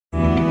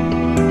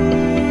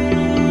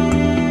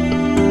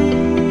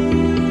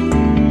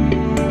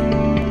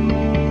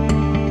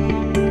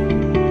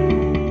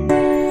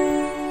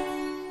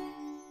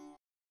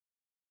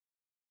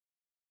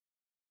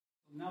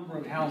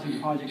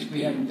housing projects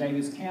we have in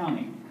Davis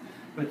County.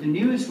 But the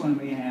newest one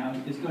we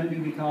have is going to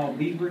be called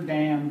Beaver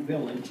Dam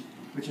Village,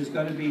 which is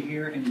going to be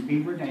here in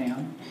Beaver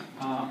Dam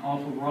off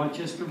of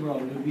Rochester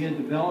Road. It'll be a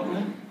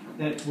development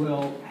that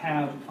will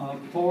have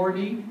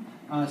 40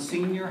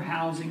 senior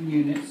housing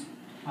units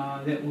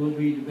that will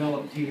be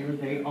developed here.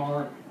 They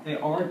are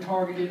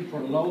targeted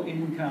for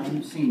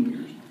low-income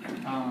seniors,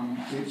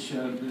 which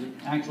the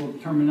actual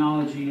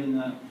terminology in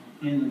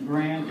the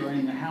grant or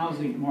in the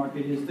housing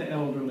market is the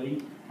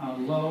elderly,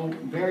 low,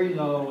 very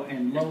low,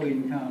 and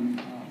low-income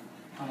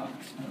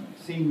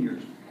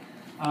seniors.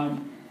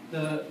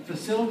 The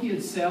facility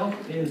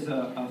itself is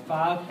a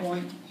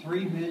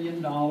 $5.3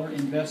 million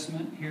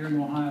investment here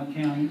in Ohio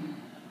County.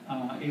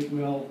 It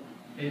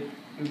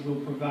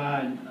will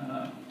provide,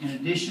 in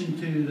addition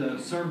to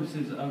the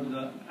services of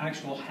the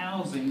actual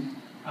housing,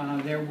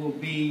 there will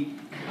be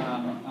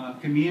a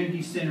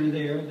community center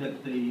there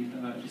that the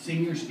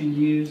seniors can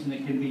use and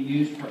that can be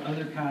used for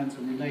other kinds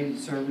of related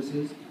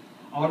services.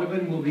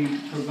 Audubon will be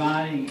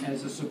providing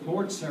as a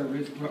support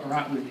service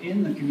right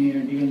within the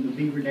community in the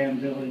Beaver Dam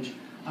Village.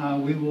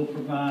 We will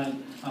provide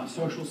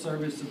social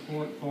service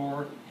support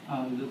for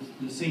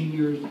the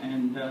seniors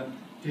and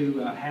to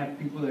have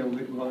people there.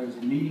 Well, there's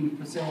a meeting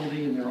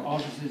facility and there are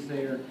offices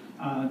there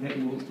that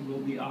we'll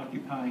be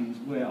occupying as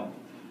well.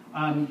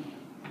 I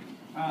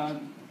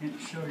can't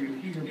show you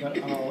here, but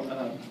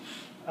I'll.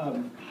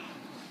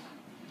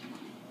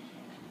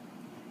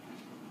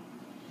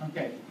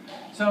 Okay,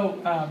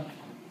 so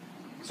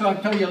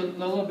I've told you a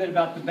little bit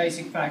about the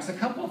basic facts. A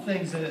couple of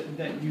things that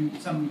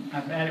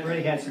I've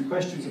already had some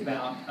questions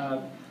about.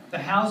 The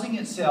housing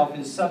itself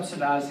is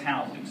subsidized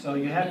housing, so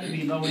you have to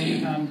be low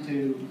income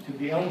to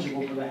be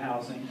eligible for the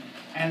housing.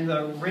 And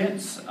the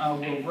rents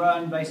will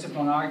run based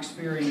upon our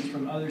experience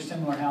from other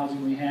similar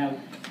housing we have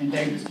in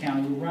Davis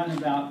County. We'll run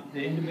about,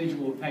 the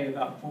individual will pay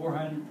about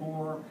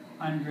 $400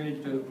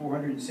 to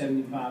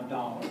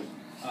 $475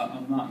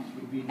 a month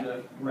would be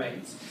the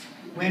rates.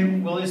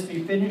 When will this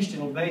be finished?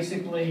 It'll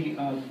basically,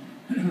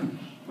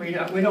 we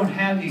don't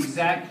have the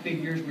exact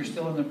figures. We're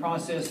still in the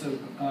process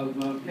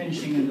of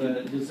finishing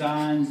the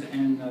designs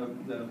and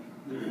the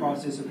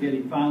process of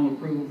getting final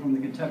approval from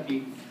the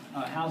Kentucky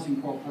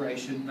Housing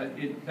Corporation. But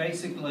it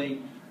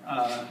basically,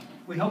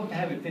 we hope to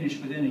have it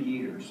finished within a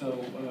year.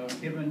 So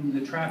given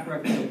the track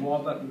record of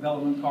Walnut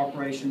Development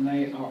Corporation,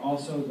 they are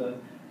also the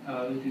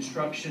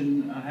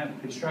construction, have a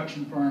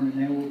construction firm,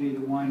 and they will be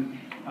the one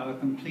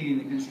completing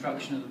the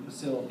construction of the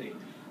facility.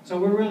 So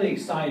we're really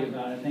excited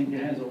about it. I think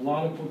it has a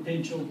lot of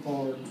potential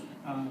for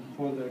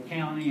the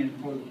county and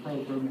for the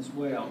program as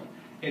well.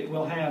 It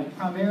will have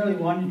primarily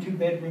 1 and 2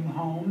 bedroom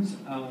homes.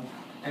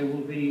 They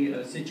will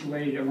be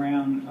situated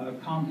around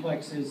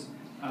complexes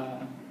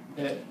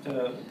that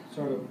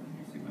sort of,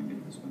 let's see if I can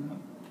get this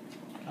one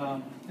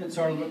up. That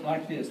sort of look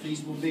like this.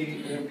 There'll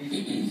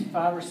be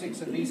 5 or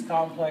 6 of these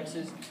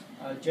complexes.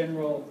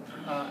 General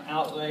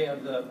outlay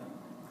of the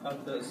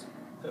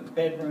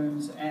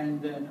bedrooms,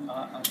 and then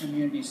a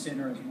community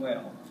center as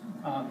well.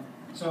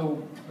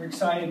 So we're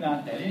excited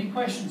about that. Any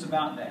questions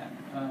about that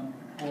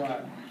before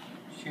I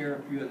share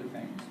a few other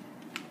things?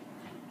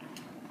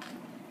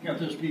 Yeah,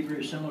 this will be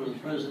very similar to the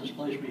President's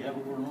Place we have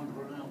over in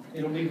Longford now.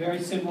 It'll be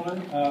very similar.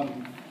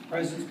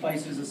 President's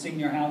Place is a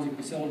senior housing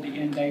facility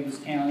in Davis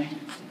County,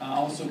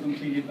 also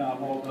completed by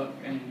Walnut,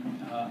 and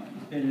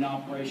been in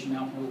operation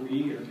now for over a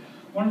year.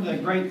 One of the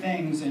great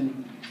things,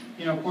 and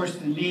of course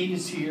the need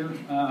is here.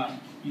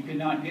 You could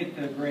not get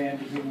the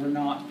grant if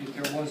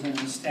there wasn't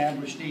an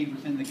established need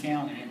within the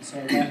county, and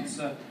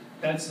so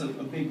that's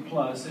a big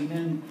plus. And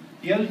then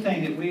the other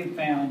thing that we have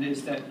found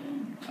is that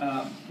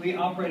we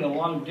operate a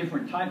lot of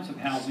different types of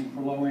housing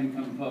for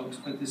low-income folks,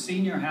 but the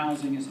senior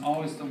housing is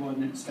always the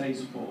one that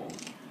stays full.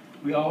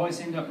 We always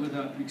end up with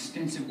an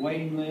extensive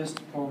waiting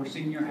list for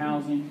senior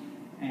housing,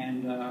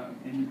 and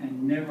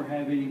never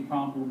have any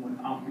problem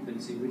with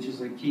occupancy, which is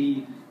a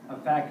key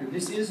factor.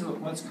 This is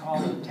what's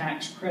called a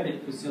tax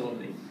credit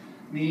facility,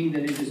 meaning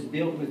that it is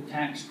built with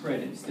tax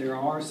credits. There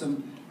are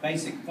some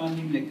basic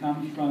funding that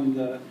comes from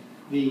the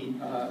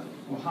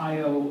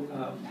Ohio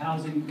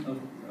Housing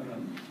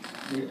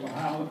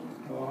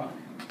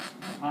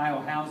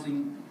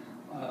Housing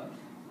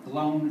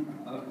Loan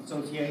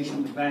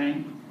Association, the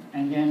bank,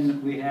 and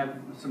then we have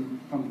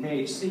some from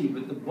KHC.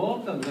 But the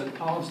bulk of the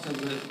cost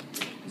of it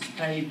is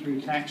paid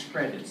through tax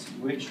credits,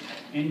 which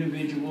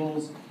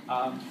individuals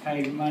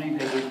pay money,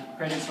 they get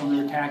credits on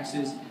their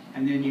taxes,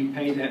 and then you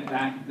pay that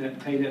back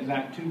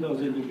to those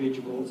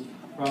individuals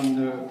from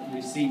the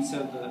receipts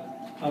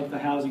of the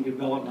housing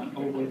development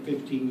over a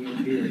 15-year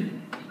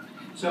period.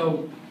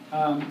 So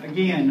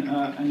again,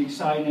 an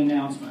exciting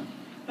announcement.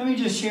 Let me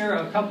just share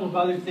a couple of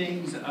other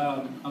things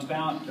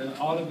about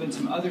Audubon,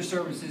 some other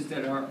services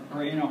that are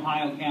in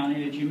Ohio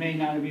County that you may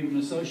not have even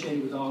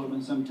associated with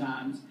Audubon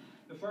sometimes.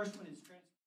 The first one is